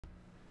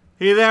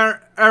Hey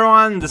there,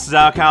 everyone, this is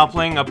Al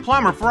playing a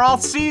Plumber For All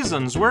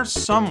Seasons. We're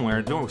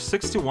somewhere, doing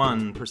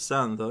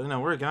 61%, though, you know,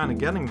 we're kind of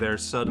getting there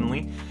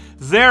suddenly.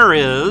 There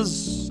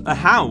is a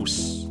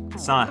house.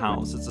 It's not a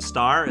house, it's a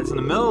star. It's in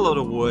the middle of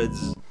the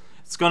woods.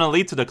 It's gonna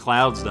lead to the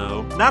clouds,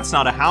 though. That's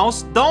not a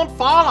house. Don't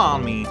fall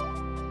on me.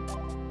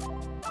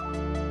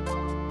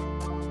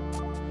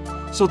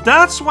 So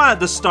that's what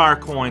the star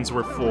coins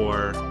were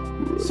for.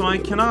 So I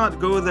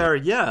cannot go there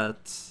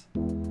yet.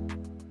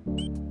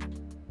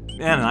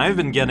 Man, I've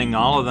been getting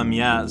all of them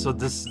yet, so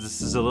this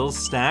is a little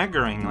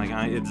staggering. Like,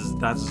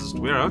 that's just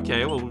weird.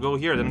 Okay, well, we'll go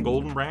here, then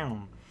golden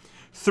brown.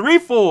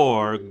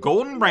 3-4,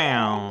 golden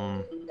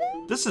brown.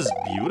 This is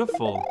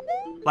beautiful.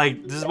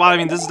 Like, this is what I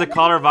mean, this is the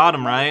color of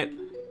autumn, right?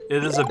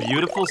 It is a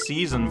beautiful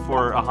season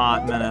for a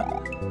hot minute.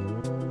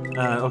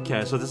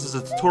 Okay, so this is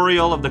a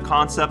tutorial of the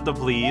concept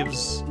of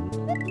leaves.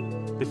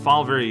 They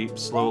fall very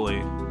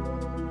slowly.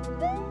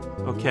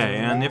 Okay,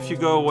 and if you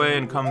go away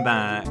and come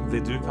back, they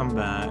do come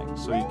back.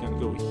 So you can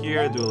go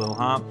here, do a little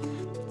hop.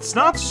 It's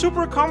not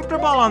super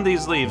comfortable on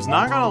these leaves,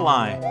 not gonna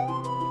lie.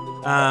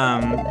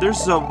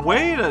 There's a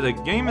way that the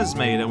game is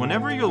made that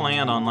whenever you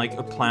land on like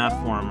a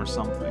platform or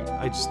something,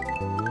 I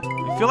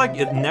feel like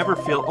it never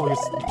feels. Oh,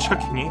 you're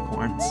chucking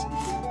acorns.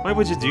 Why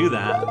would you do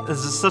that? This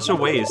is such a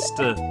waste.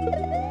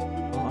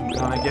 I'm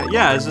gonna get,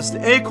 yeah, it's just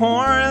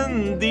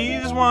acorn.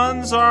 These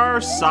ones are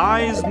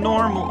size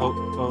normal.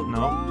 Oh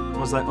no.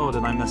 Was like, oh,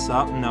 did I mess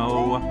up?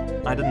 No,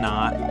 I did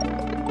not.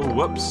 Oh,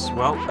 whoops.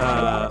 Well,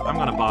 I'm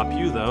gonna bop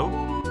you, though.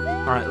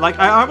 Alright, like,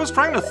 I was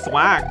trying to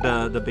thwack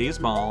the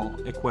baseball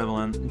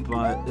equivalent,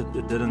 but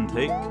it didn't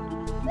take.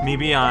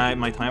 Maybe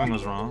my timing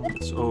was wrong.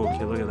 Oh,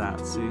 okay, look at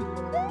that, see?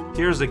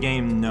 Here's the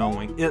game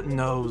knowing. It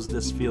knows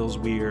this feels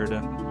weird.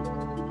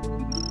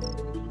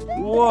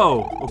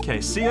 Whoa,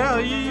 okay, see,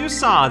 you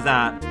saw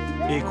that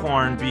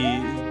acorn be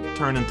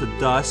turned into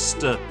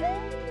dust.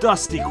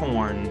 Dusty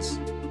corns.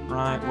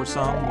 Right, we're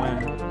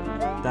somewhere.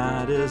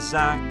 That is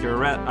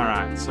accurate.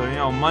 Alright, so, you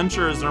know,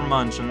 munchers are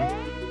munching.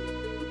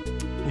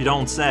 You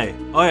don't say.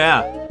 Oh,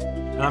 yeah.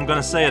 And I'm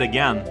gonna say it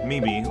again.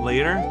 Maybe.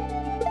 Later.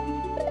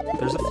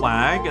 There's a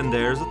flag, and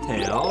there's a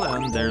tail,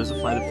 and there's a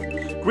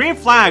flag. Green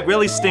flag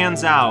really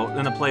stands out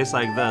in a place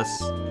like this.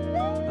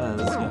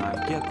 This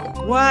guy. Get...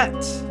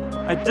 What?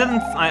 I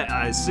didn't...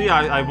 I see,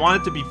 I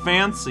wanted to be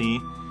fancy,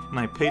 and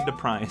I paid the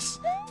price.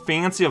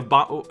 Fancy of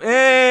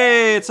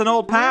hey, it's an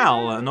old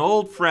pal, an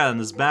old friend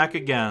is back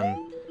again.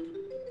 In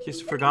case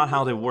you forgot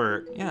how they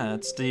work. Yeah,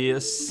 it's the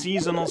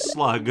seasonal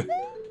slug.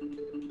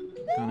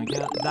 Gonna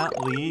get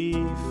that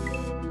leaf.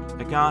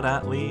 I got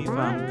that leaf.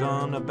 I'm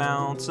gonna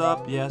bounce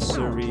up, yes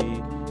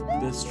sirree.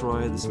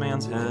 Destroy this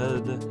man's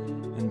head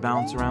and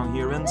bounce around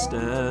here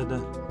instead.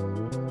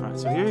 Alright,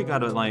 so here you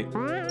gotta like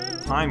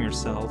time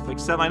yourself.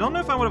 Except I don't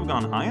know if I would have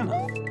gone high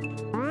enough.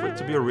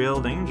 To be a real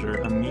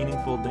danger, a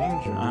meaningful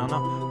danger. I don't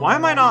know. Why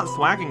am I not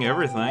thwacking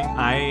everything?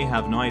 I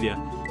have no idea.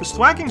 This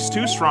thwacking's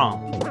too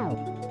strong.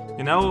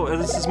 You know,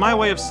 this is my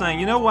way of saying,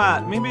 you know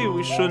what? Maybe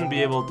we shouldn't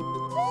be able to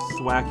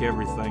thwack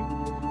everything.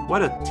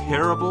 What a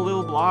terrible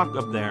little block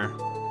up there.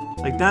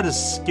 Like, that is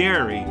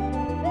scary.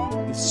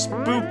 It's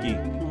spooky.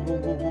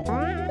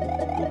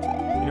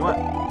 You know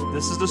what?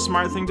 This is the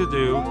smart thing to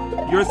do.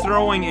 You're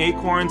throwing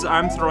acorns,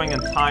 I'm throwing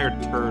entire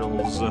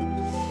turtles.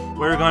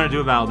 What are we gonna do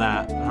about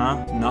that,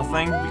 huh?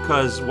 Nothing?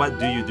 Because what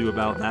do you do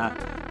about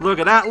that? Look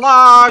at that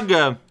log!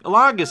 A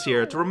log is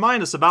here to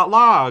remind us about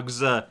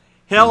logs.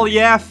 Hell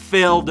yeah,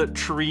 felled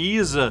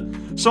trees.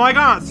 So I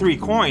got 3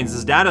 coins.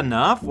 Is that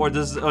enough? Or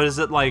is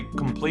it like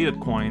completed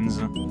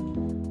coins?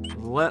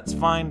 Let's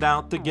find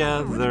out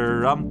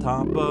together on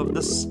top of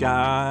the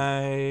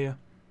sky.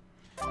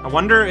 I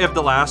wonder if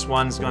the last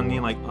one's gonna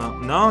need like,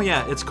 no,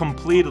 yeah, it's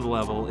completed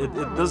level. It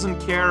doesn't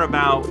care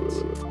about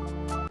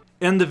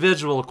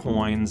individual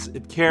coins.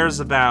 It cares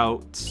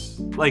about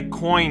like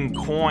coin.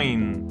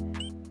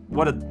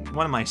 What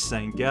am I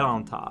saying? Get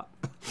on top.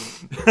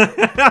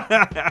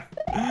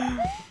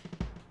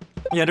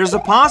 Yeah, there's a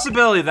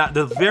possibility that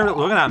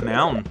look at that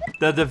mountain.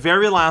 The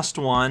very last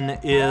one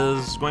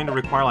is going to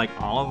require like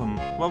all of them.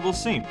 Well, we'll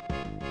see.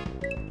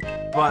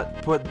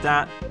 But put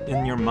that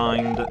in your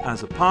mind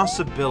as a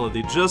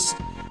possibility. Just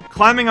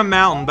climbing a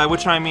mountain, by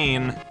which I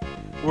mean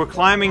we're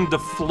climbing the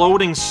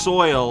floating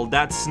soil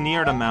that's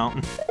near the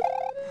mountain.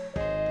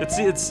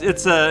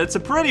 It's a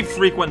pretty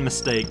frequent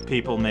mistake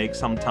people make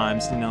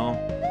sometimes, you know,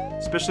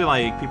 especially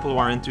like people who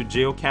are into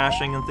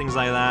geocaching and things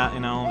like that. You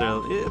know,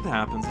 it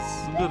happens.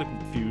 It's a bit of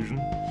confusion,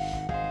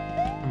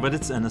 but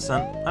it's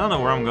innocent. I don't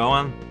know where I'm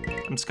going.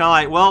 I'm just kind of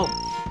like, well,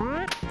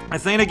 I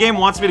think the game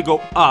wants me to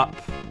go up,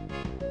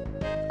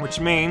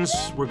 which means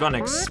we're gonna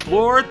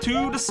explore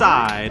to the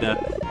side.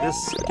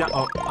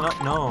 Oh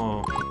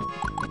no,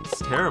 it's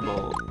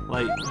terrible.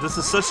 Like, this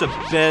is such a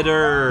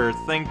better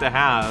thing to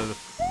have.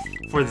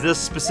 For this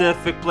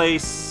specific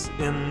place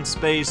in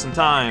space and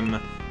time.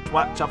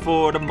 Watch out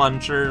for the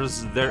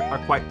munchers, they are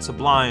quite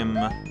sublime.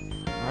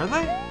 Are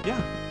they?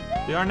 Yeah,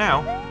 they are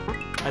now.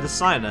 I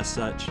decided as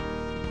such.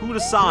 Who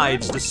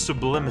decides the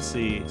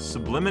sublimity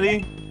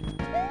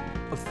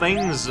of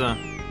things?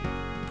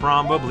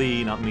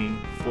 Probably not me,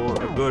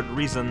 for a good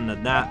reason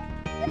at that.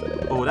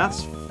 Oh,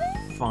 that's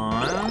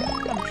fun.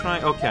 I'm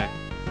trying. Okay.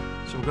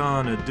 So we're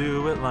gonna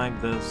do it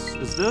like this.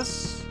 Is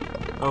this?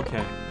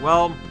 Okay.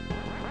 Well,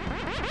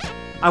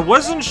 I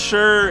wasn't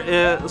sure.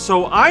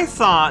 So I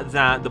thought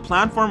that the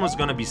platform was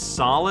gonna be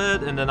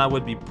solid and then I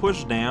would be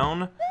pushed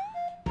down.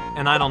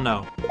 And I don't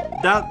know.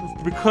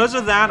 Because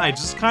of that, I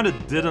just kind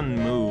of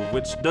didn't move,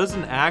 which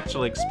doesn't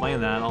actually explain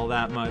that all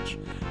that much,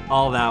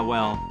 all that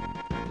well.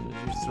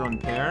 Just throw in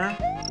pair,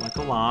 like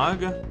a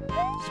log.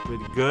 It's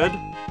pretty good.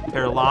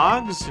 Pair of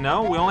logs, you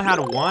know, we only had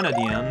one at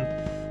the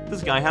end.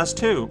 This guy has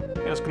two.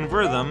 He has to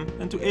convert them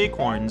into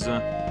acorns.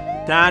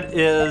 That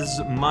is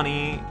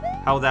money,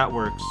 how that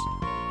works.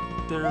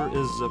 There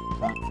is a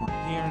platform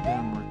here,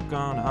 then we're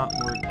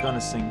gonna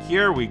sing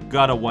here. We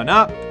got a one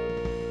up.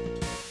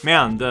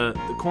 Man, the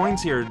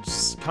coins here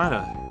just kind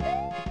of...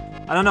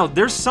 I don't know,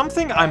 there's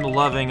something I'm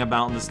loving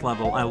about this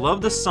level. I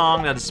love the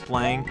song that is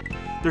playing.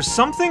 There's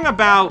something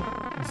about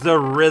the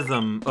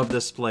rhythm of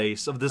this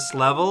place, of this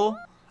level,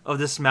 of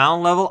this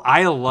mountain level.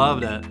 I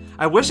loved it.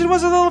 I wish it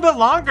was a little bit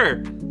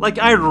longer. Like,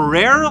 I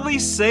rarely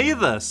say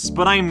this,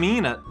 but I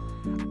mean it.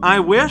 I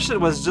wish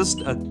it was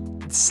just a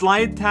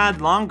slight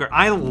tad longer.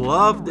 I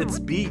loved its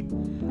beat.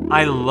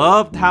 I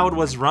loved how it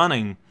was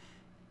running.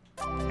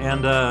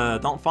 And,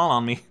 don't fall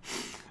on me.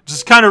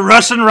 Just kind of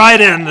rushing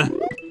right in.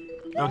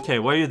 Okay,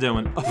 what are you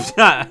doing? Just,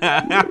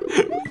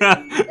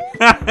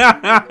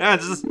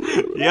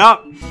 yep.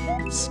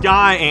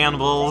 Sky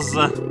anvils.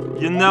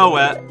 You know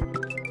it.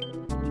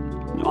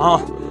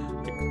 Oh,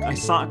 I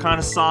kind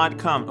of saw it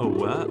come. Oh,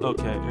 what?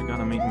 Okay, you're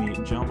gonna make me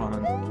jump on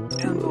an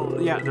anvil.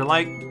 Yeah, they're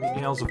like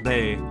Hails of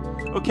Day.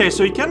 Okay,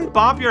 so you can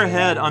bob your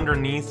head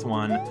underneath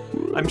one.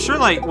 I'm sure,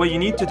 like, what you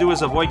need to do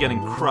is avoid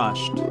getting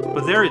crushed.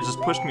 But there, it just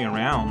pushed me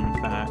around,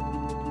 in fact.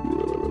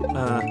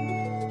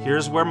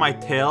 Here's where my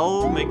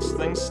tail makes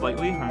things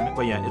slightly harder.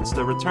 But yeah, it's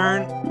the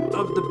return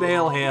of the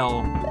Bale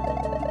Hail.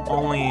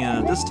 Only,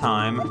 this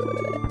time,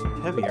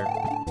 heavier.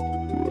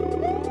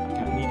 Okay,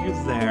 I need you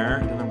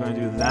there, then I'm gonna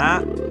do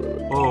that.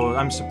 Oh,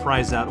 I'm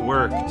surprised that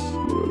worked.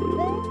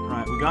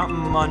 Alright, we got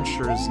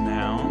munchers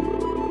now.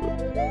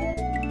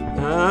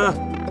 I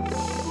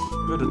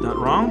did that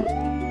wrong.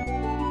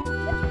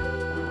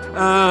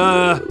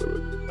 I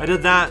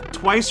did that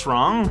twice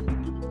wrong.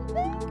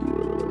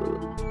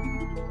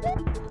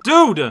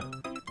 Dude!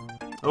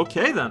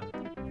 Okay then.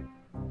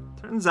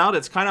 Turns out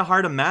it's kind of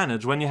hard to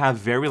manage when you have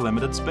very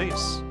limited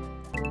space.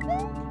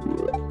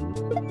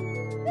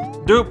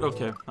 Dude!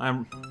 Okay,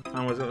 I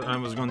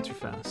was going too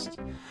fast.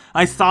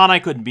 I thought I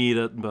could beat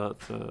it, but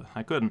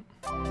I couldn't.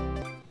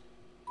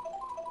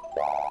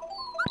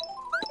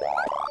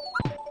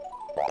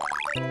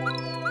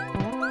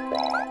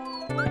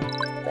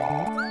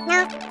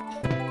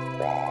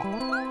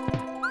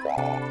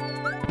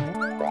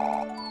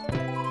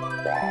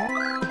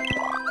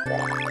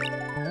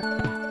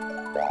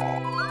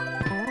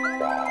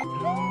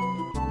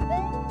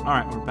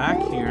 Alright, we're back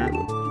here.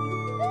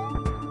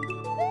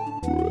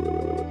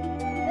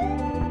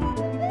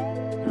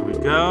 There we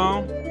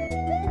go.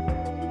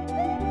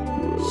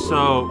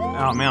 So,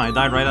 oh man, I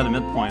died right at the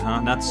midpoint,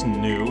 huh? That's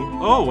new.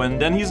 Oh, and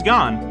then he's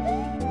gone.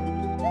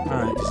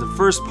 Alright, he's the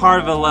first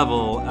part of a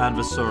level,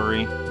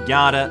 adversary.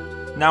 Got it.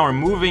 Now we're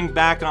moving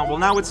back on. Well,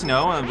 now it's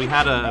snow, and we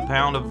had a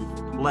pound of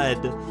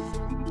lead.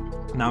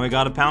 Now we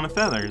got a pound of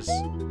feathers.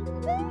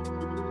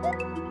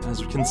 As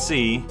you can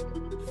see,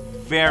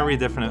 very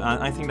different.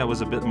 I think that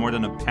was a bit more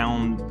than a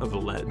pound of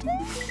lead.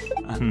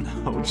 I don't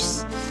know,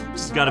 just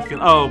gotta feel.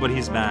 Oh, but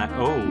he's back.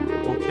 Oh,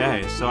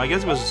 okay. So I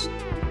guess it was.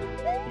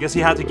 I guess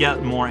he had to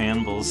get more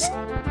anvils.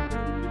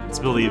 It's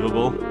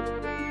believable. Go,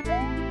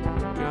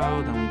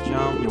 then we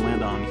jump. We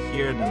land on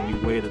here. Then we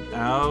wait it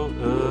out.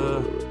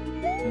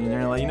 And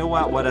you're like, you know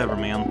what? Whatever,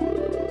 man.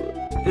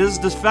 Is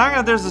the fact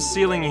that there's a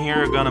ceiling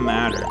here gonna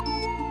matter?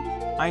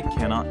 I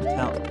cannot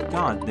tell.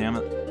 God damn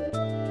it.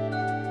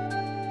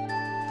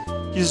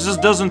 He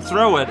just doesn't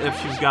throw it if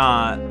you've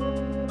got...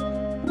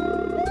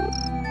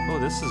 Oh,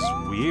 this is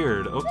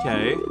weird.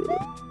 Okay.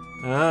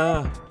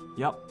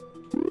 Yep.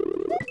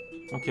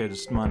 Okay,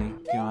 just money.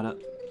 Got it.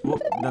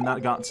 Whoop, then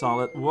that got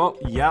solid. Whoa,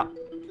 yep.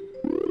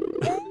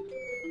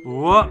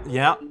 Whoa,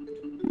 yep.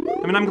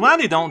 I mean, I'm glad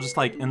they don't just,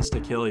 like,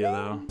 insta-kill you,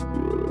 though.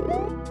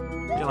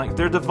 Yeah, like,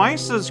 their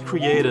devices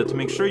created to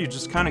make sure you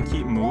just kind of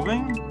keep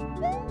moving.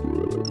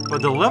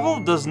 But the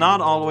level does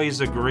not always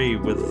agree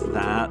with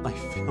that, I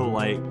feel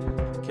like.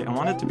 Okay, I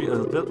want it to be a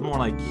bit more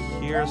like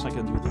here, so I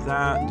can do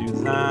that,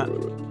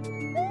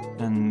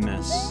 and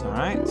miss.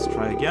 Alright, let's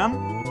try again.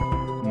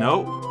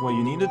 Nope, what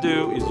you need to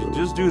do is you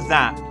just do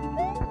that.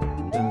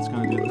 Then it's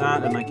gonna do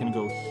that, and I can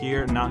go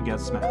here and not get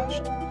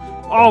smashed.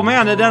 Oh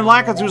man, and then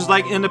Lakitu's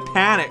like in a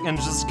panic and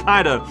just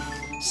kind of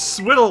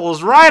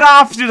swiddles right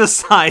off to the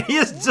side. He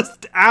is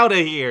just out of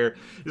here.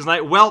 He's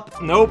like, well,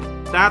 nope,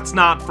 that's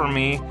not for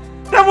me.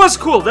 That was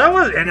cool. That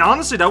was, and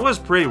honestly, that was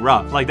pretty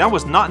rough. Like, that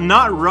was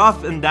not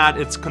rough in that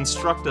it's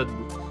constructed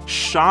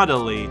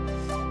shoddily,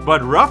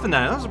 but rough in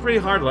that it was a pretty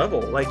hard level.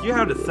 Like, you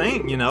have to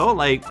think, you know,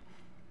 like,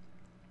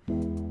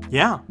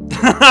 Yeah.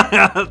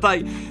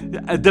 Like,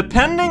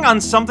 depending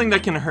on something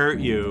that can hurt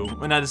you,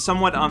 and that is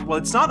somewhat, well,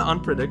 it's not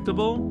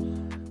unpredictable,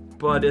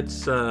 but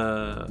it's,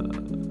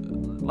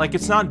 like,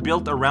 it's not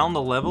built around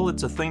the level,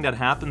 it's a thing that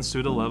happens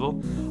to the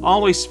level.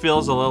 Always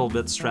feels a little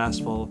bit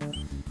stressful.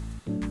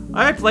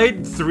 I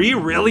played 3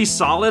 really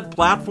solid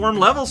platform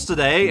levels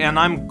today, and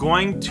I'm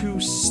going to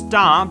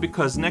stop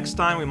because next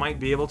time we might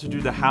be able to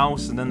do the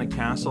house and then the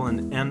castle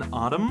and end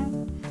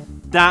autumn.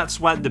 That's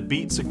what the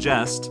beat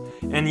suggests.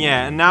 And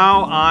yeah,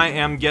 now I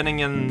am getting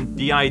in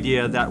the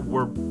idea that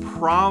we're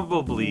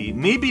probably,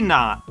 maybe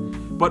not,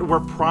 but we're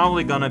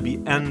probably gonna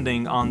be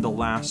ending on the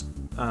last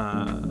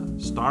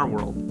Star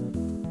World.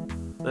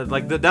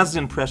 That's the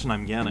impression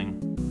I'm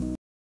getting.